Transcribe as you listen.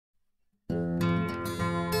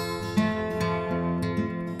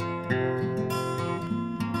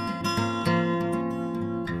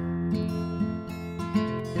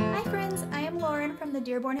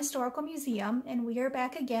Dearborn Historical Museum, and we are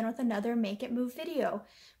back again with another Make It Move video.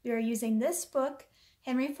 We are using this book,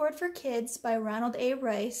 Henry Ford for Kids by Ronald A.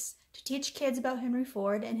 Rice, to teach kids about Henry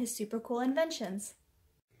Ford and his super cool inventions.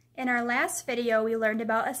 In our last video, we learned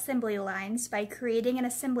about assembly lines by creating an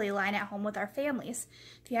assembly line at home with our families.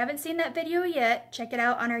 If you haven't seen that video yet, check it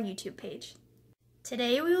out on our YouTube page.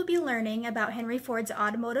 Today we will be learning about Henry Ford's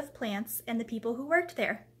automotive plants and the people who worked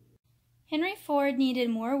there. Henry Ford needed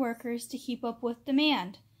more workers to keep up with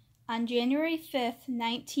demand. On January 5,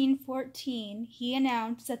 1914, he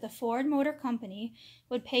announced that the Ford Motor Company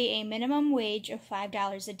would pay a minimum wage of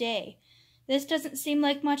 $5 a day. This doesn't seem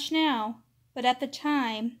like much now, but at the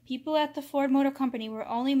time, people at the Ford Motor Company were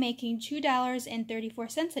only making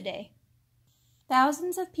 $2.34 a day.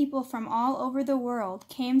 Thousands of people from all over the world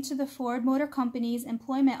came to the Ford Motor Company's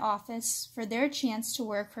employment office for their chance to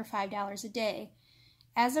work for $5 a day.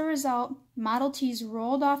 As a result, Model Ts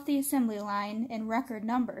rolled off the assembly line in record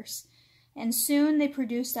numbers, and soon they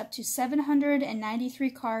produced up to 793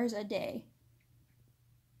 cars a day.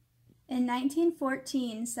 In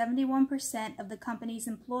 1914, 71% of the company's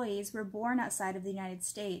employees were born outside of the United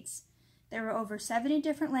States. There were over 70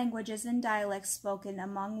 different languages and dialects spoken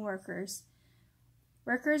among workers.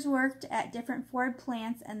 Workers worked at different Ford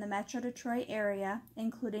plants in the Metro Detroit area,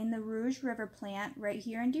 including the Rouge River plant right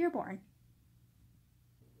here in Dearborn.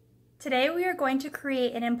 Today we are going to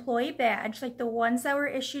create an employee badge like the ones that were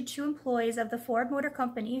issued to employees of the Ford Motor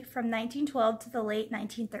Company from 1912 to the late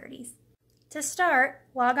 1930s. To start,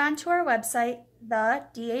 log on to our website,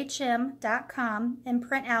 thedhm.com, and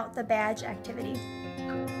print out the badge activity.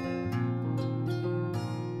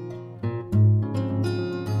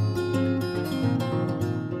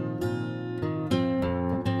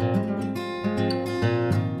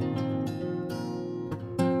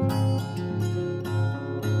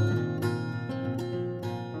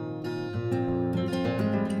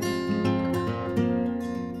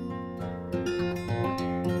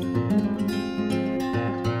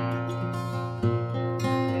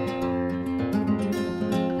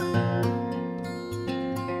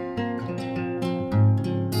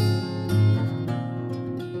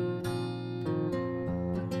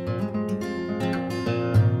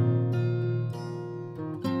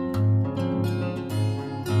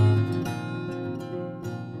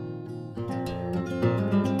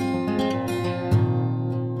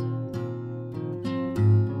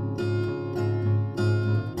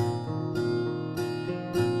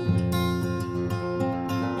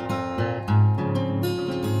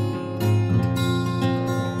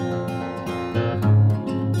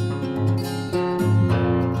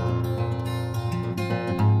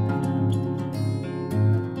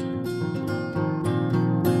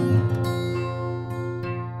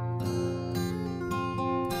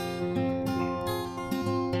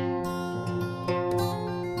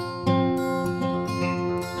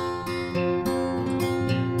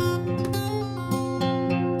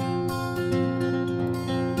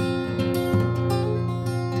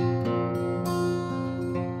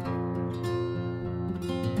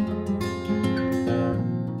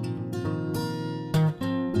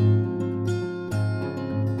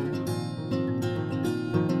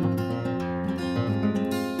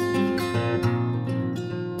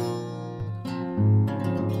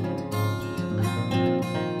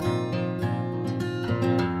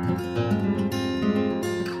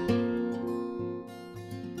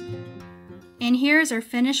 And here's our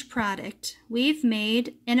finished product. We've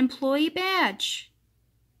made an employee badge.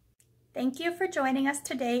 Thank you for joining us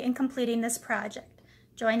today in completing this project.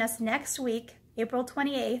 Join us next week, April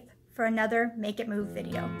 28th, for another Make It Move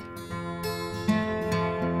video.